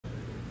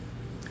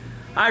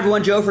Hi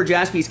everyone, Joe for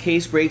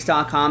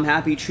JaspysCaseBreaks.com.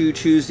 Happy True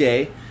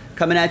Tuesday.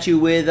 Coming at you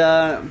with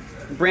a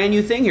brand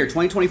new thing here.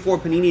 2024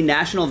 Panini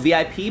National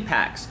VIP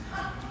packs.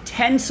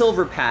 10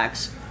 silver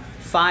packs,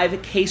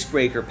 5 case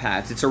breaker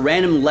packs. It's a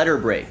random letter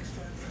break.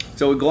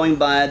 So we're going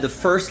by the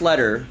first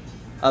letter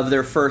of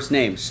their first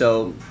name.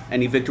 So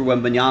any Victor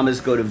Wembanyama's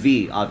go to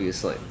V,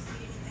 obviously.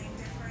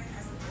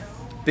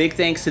 Big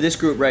thanks to this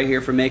group right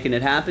here for making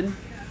it happen.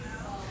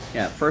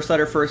 Yeah, first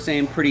letter, first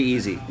name, pretty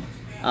easy.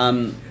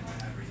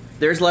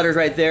 There's letters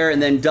right there, and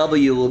then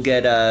W will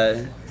get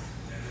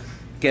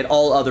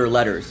all other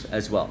letters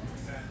as well.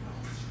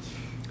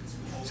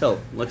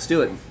 So let's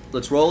do it.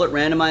 Let's roll it.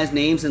 Randomize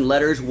names and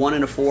letters 1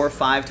 and a 4,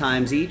 5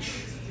 times each.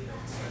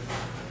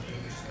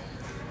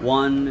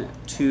 1,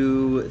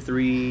 2,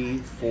 3,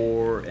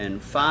 4,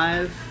 and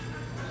 5.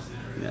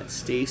 We got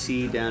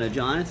Stacy down to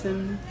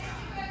Jonathan.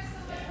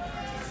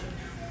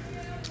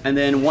 And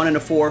then 1 and a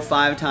 4,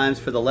 5 times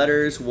for the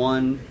letters.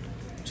 1,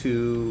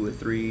 2,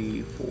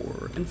 3,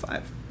 4, and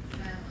 5.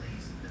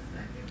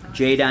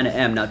 J down to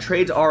M. Now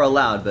trades are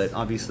allowed, but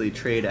obviously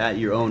trade at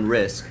your own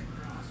risk.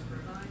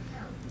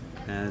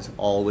 As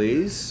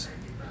always.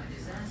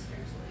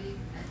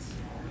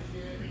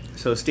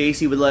 So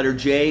Stacy with letter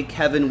J,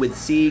 Kevin with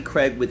C,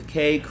 Craig with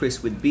K,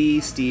 Chris with B,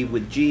 Steve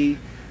with G,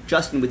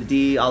 Justin with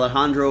D,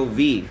 Alejandro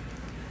V,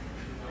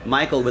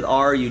 Michael with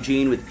R,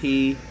 Eugene with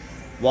P,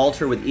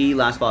 Walter with E,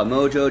 Last Spot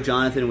Mojo,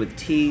 Jonathan with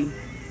T,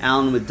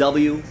 Alan with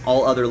W,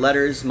 all other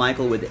letters,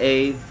 Michael with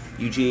A,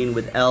 Eugene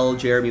with L,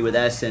 Jeremy with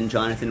S, and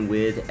Jonathan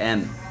with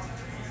M.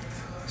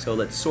 So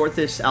let's sort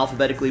this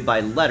alphabetically by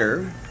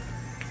letter.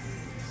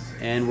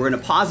 And we're going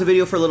to pause the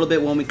video for a little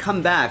bit. When we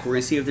come back, we're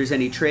going to see if there's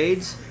any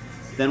trades.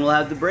 Then we'll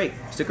have the break.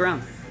 Stick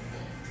around.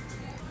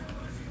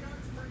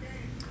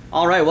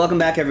 All right, welcome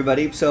back,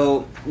 everybody.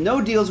 So no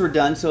deals were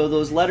done, so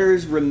those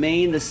letters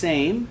remain the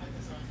same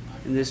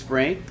in this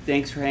break.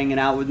 Thanks for hanging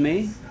out with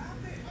me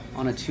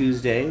on a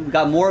Tuesday. We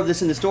got more of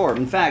this in the store.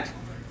 In fact,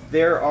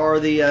 there are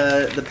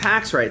the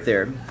packs right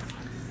there.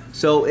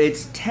 So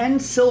it's 10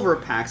 silver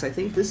packs. I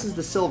think this is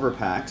the silver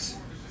packs,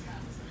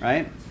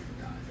 right?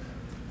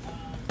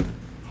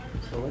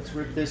 So let's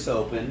rip this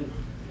open.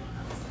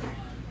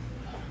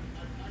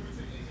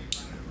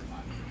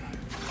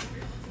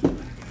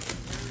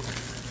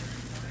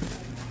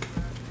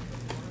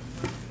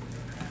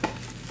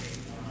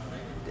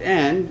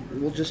 And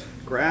we'll just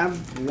grab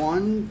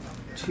 1,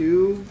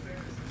 2,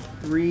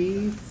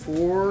 3,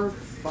 4,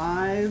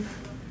 5,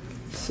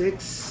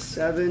 6,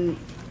 7,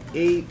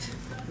 8,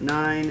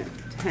 9,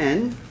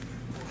 10.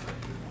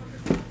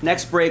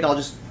 Next break, I'll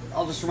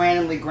just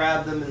randomly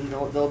grab them and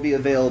they'll be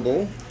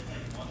available.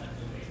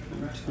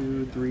 1,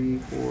 2, 3,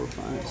 4,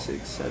 5,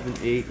 6, 7,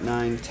 8,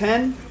 9,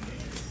 10.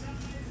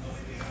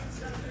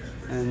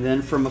 And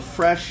then from a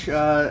fresh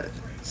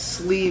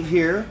sleeve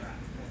here,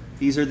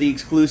 these are the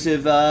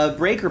exclusive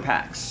breaker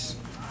packs.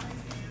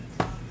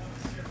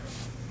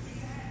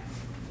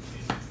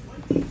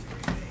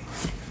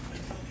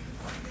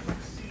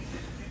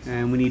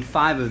 And we need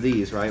 5 of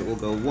these, right? We'll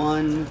go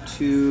 1,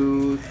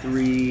 2,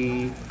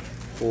 3,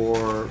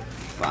 4,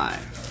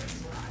 5.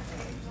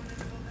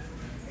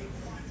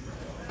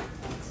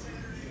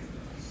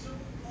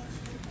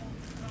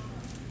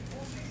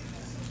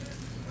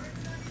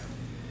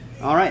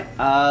 All right,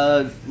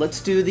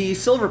 let's do the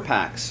silver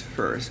packs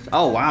first.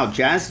 Oh, wow,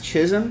 Jazz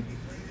Chisholm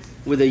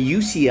with a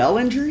UCL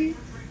injury?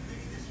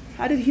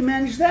 How did he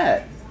manage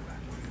that?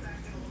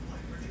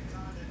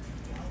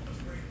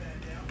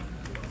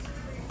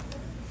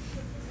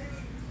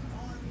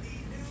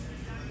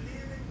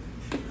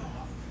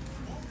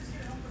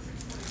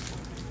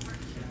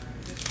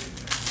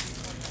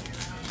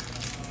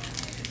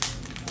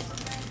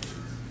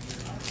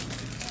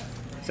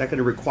 Is that going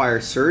to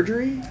require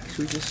surgery? Should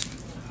we just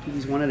do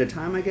these one at a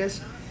time, I guess?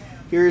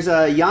 Here's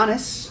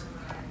Giannis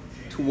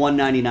to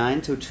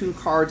 199, so 2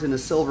 cards in a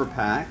silver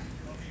pack.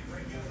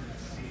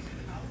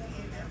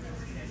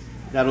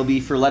 That'll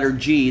be for letter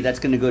G. That's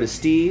going to go to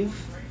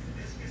Steve.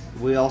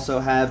 We also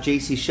have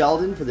J.C.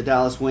 Sheldon for the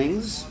Dallas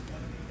Wings.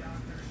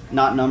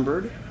 Not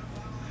numbered.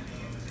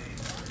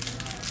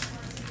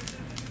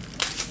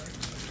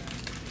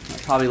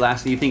 Probably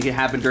last. You think it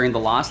happened during the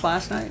loss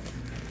last night?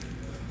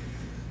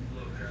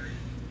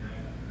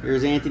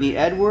 Here's Anthony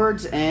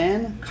Edwards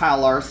and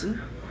Kyle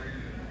Larson.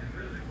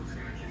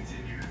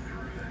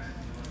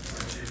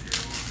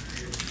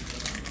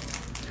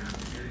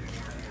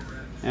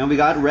 And we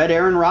got red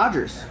Aaron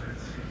Rodgers.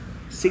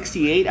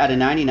 68 out of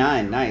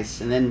 99.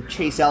 Nice. And then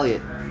Chase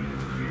Elliott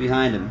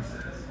behind him.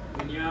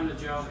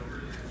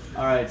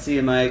 All right. See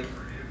you, Mike.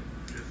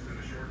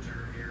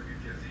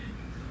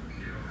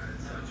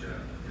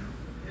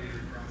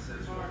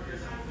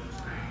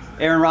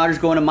 Aaron Rodgers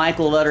going to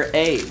Michael, letter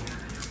A.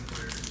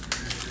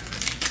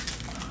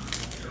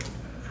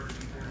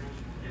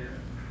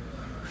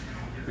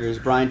 Here's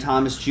Brian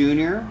Thomas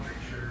Jr.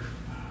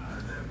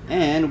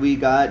 And we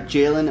got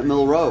Jalen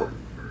Milroe.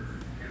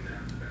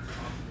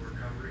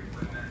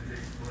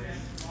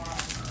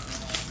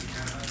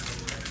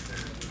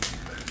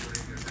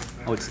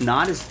 Oh, it's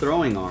not his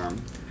throwing arm.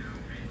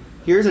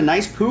 Here's a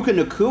nice Puka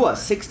Nacua,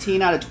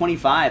 16 out of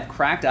 25,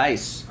 cracked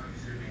ice.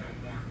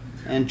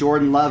 And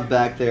Jordan Love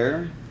back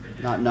there,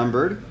 not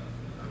numbered.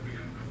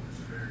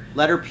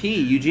 Letter P,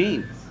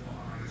 Eugene.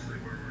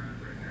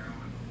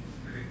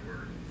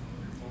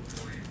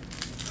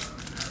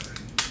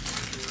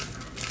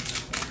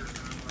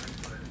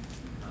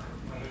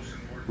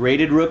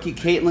 Rated rookie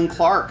Caitlin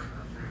Clark.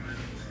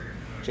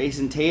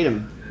 Jason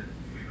Tatum.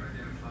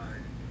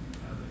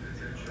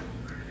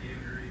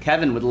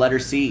 Kevin with letter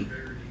C.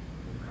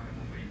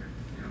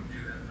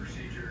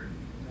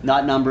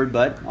 Not numbered,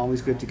 but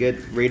always good to get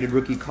rated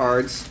rookie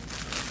cards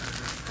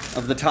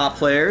of the top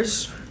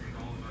players.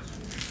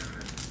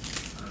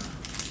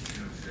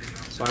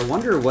 So I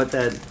wonder what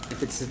that,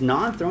 if it's a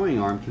non-throwing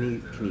arm,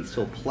 can he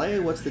still play?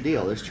 What's the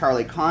deal? There's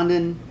Charlie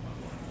Condon,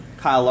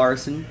 Kyle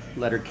Larson,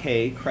 letter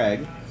K,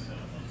 Craig.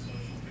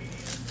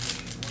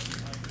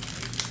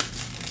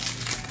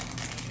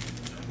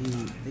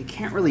 They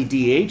can't really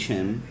DH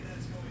him.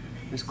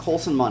 There's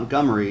Colson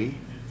Montgomery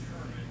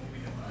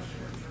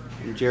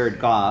and Jared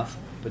Goff,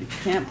 but he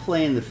can't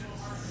play in the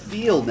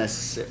field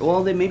necessarily.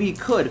 Well, maybe he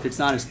could if it's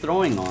not his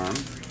throwing arm.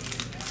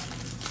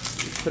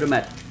 Put him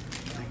at,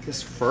 I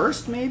guess,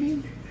 first,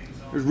 maybe?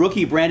 There's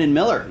rookie Brandon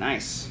Miller.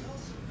 Nice.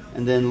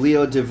 And then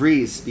Leo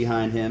DeVries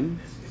behind him.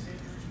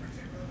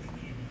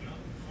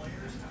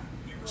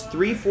 It's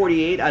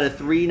 348 out of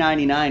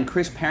 399.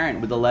 Chris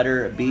Parent with the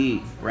letter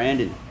B.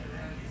 Brandon.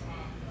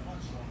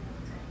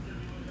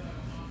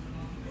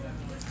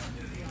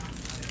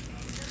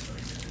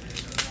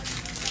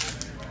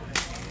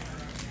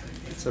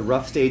 It's a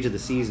rough stage of the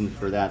season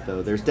for that,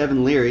 though. There's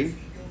Devin Leary,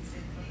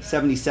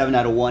 77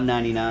 out of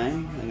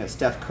 199. I got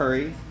Steph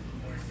Curry,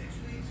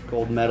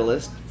 gold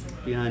medalist,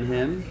 behind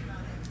him.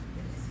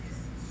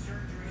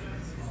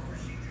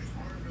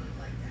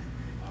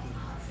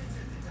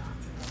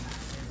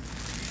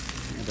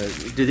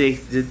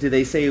 Did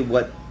they say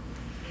what?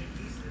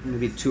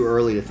 Maybe too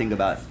early to think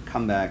about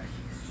comeback.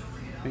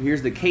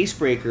 Here's the Case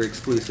Breaker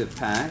exclusive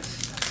packs.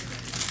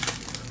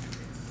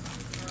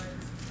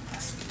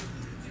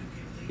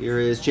 Here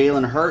is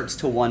Jalen Hurts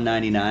to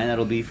 199.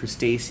 That'll be for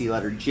Stacy,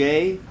 letter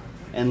J.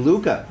 And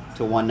Luka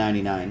to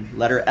 199.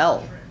 Letter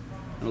L.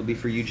 That'll be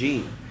for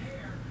Eugene.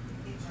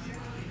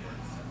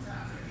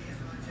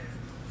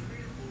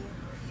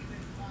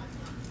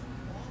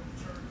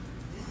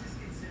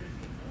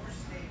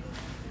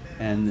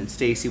 And then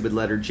Stacy with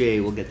letter J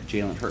will get the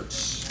Jalen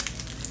Hurts.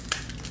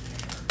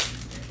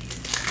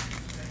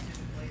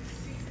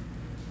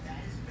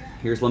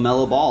 Here's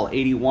LaMelo Ball,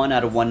 81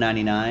 out of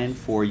 199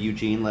 for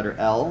Eugene, letter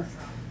L.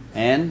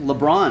 And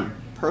LeBron,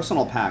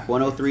 personal pack,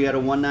 103 out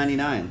of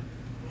 199.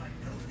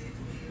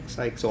 Looks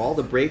like, so all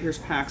the Breakers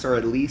packs are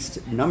at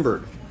least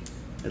numbered,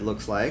 it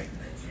looks like.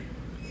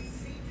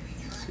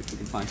 Let's see if we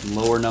can find some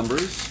lower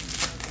numbers.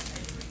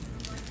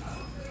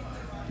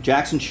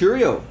 Jackson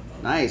Churio,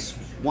 nice,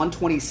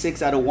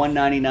 126 out of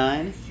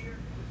 199.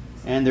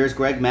 And there's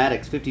Greg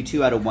Maddux,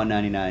 52 out of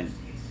 199.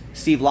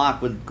 Steve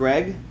Locke with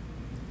Greg.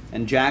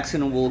 And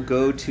Jackson will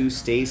go to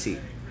Stacy.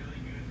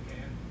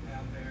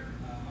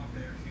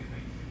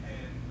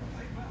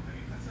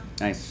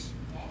 Nice.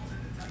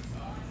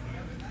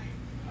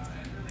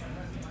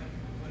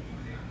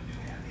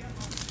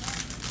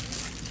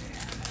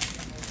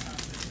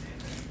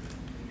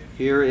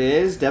 Here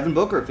is Devin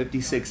Booker,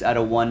 56 out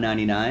of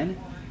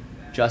 199.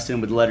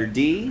 Justin with letter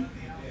D.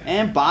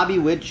 And Bobby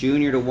Witt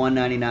Jr. to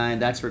 199.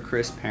 That's for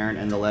Chris Parent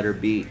and the letter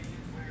B.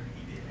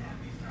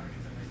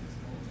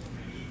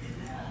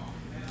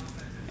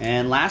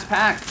 And last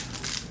pack.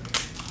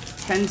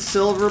 10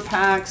 silver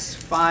packs,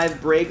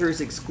 5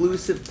 Breakers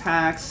exclusive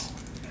packs.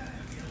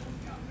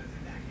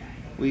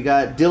 We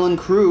got Dylan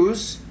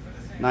Cruz,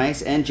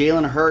 nice, and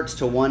Jalen Hurts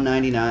to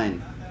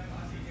 199.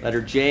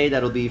 Letter J,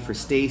 that'll be for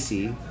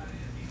Stacy.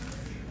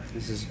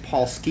 This is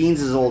Paul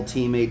Skeens' old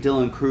teammate,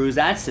 Dylan Cruz.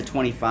 That's to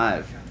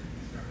 25.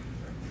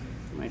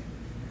 I'd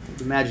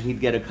imagine he'd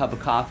get a cup of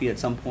coffee at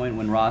some point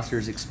when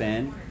rosters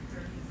expand.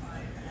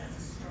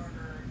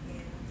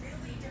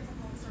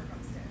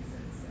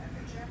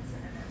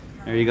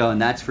 There you go,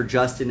 and that's for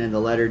Justin and the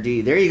letter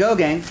D. There you go,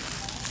 gang.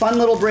 Fun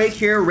little break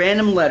here,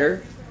 random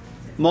letter.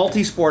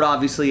 Multi-sport,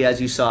 obviously, as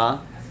you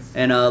saw,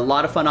 and a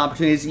lot of fun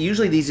opportunities.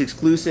 Usually these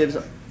exclusives,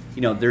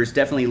 you know, there's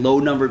definitely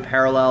low-numbered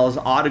parallels.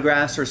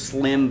 Autographs are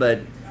slim, but,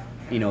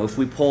 you know, if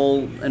we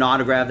pull an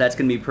autograph, that's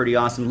going to be pretty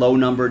awesome.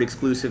 Low-numbered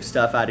exclusive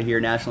stuff out of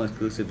here. National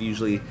exclusive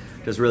usually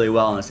does really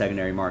well in the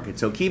secondary market.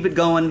 So keep it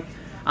going.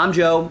 I'm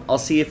Joe. I'll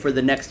see you for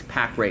the next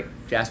pack break.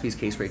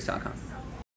 JaspysCaseBreaks.com.